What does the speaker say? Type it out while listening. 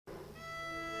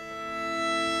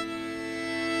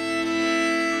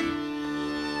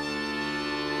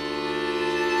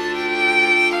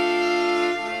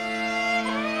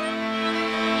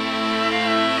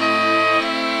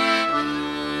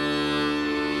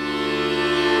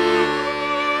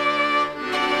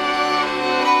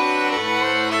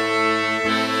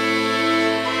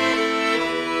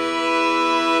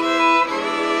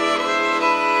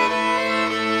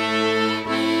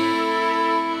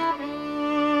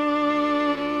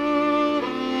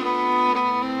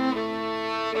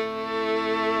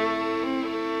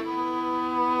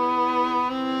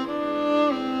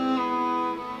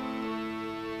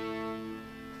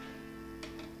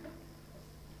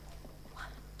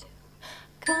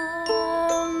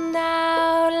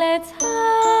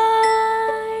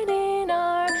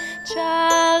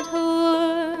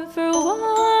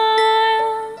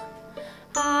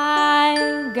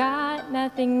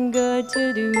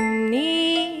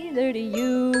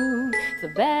the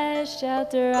best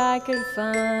shelter I could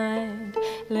find.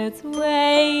 Let's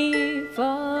wait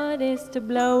for this to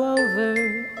blow over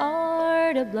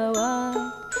or to blow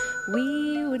up.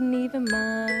 We wouldn't even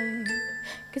mind.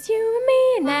 'Cause you and me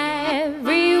and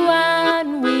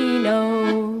everyone we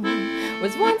know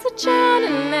was once a child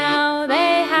and now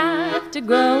they have to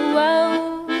grow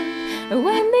old. And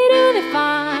when they do, they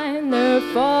find they're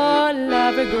full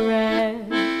of regret.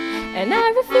 And I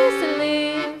refuse to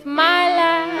live my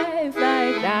life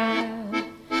like that.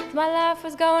 My life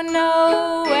was going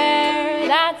nowhere,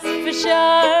 that's for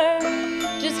sure.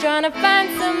 Just trying to find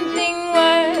something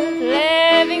worth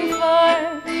living for.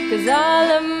 'Cause all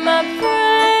of my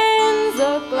friends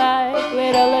look like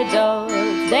little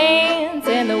adults dance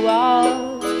in the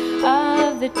walls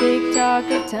of the tick-tock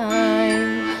of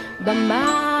time. But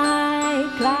my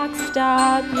clock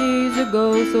stopped years ago,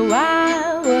 so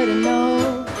I wouldn't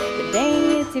know the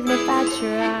dance even if I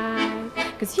tried.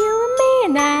 'Cause you and me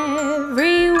and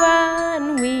everyone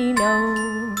we know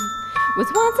was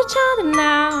once a child and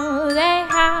now they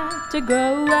have to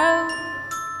grow up.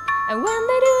 And when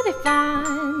they do, they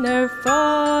find they're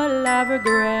full of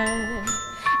regret.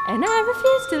 And I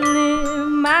refuse to live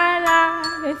my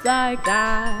life like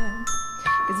that.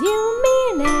 'Cause you and me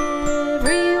and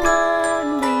everyone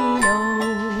we know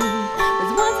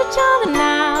was once a child and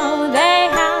now they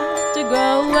have to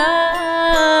grow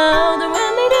up. And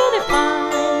when they do, they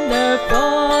find they're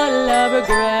full of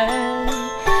regret.